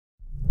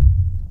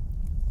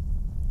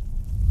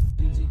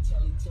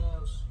Telly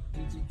Tales,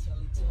 DJ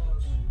Telly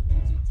Tales,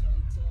 DJ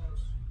Telly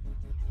Tales.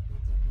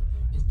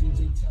 It's DJ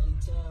Telly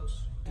Tales,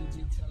 DJ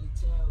Telly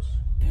Tales.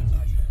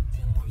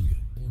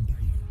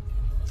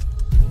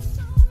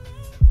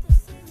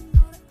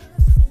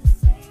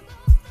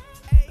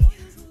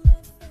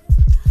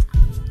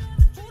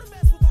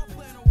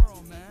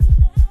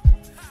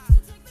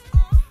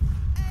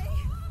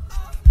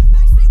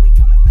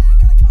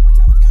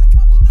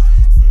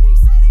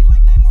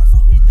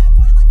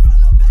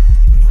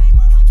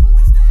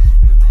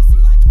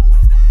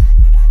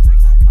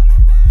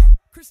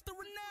 Mr.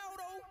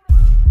 Ronaldo.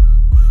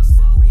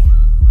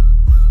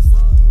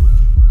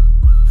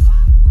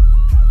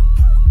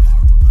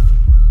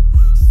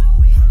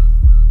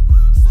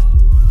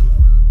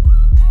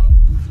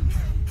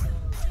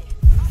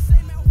 I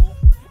say, man, who?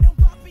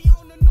 Mbappe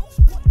on the news?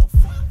 What the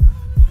fuck?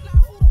 Now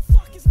who the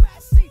fuck is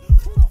Messi?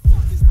 Who the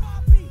fuck is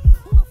Bobby?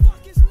 Who the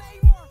fuck is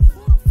Neymar?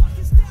 Who the fuck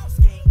is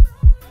Dowski?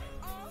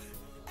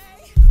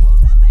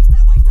 Who's that fakes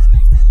that wakes that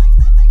makes that likes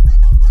that fakes that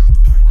no stacks?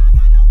 I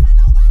got no cat,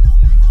 no man, no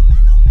man, no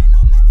man, no man,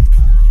 no man.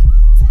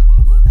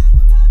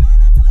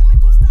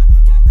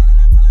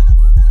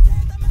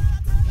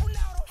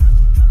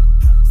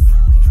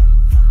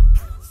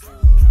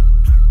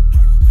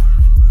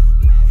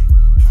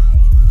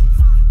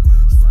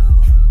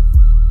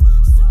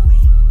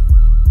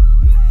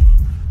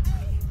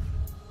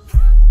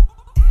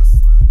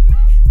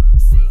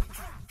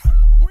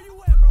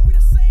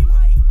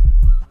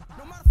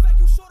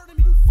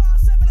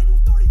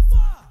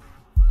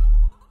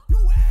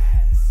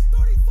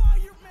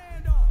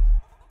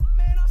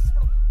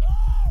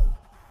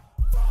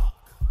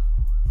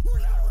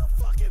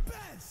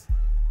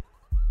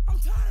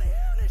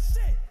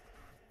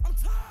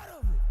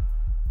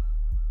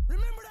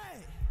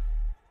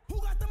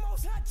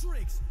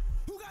 Tricks.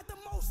 Who got the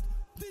most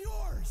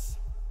Dior's?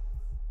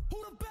 Who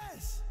the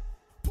best?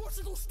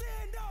 Portugal,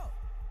 stand up.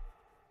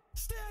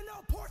 Stand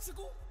up,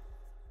 Portugal.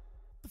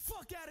 The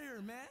fuck out of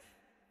here, man.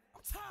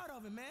 I'm tired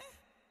of it, man.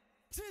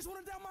 Tears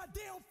running down my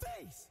damn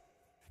face.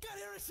 Gotta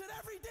hear this shit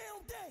every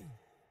damn day.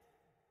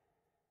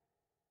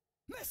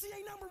 Messi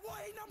ain't number one,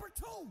 ain't number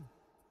two.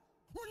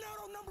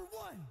 Ronaldo number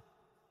one.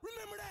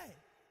 Remember that.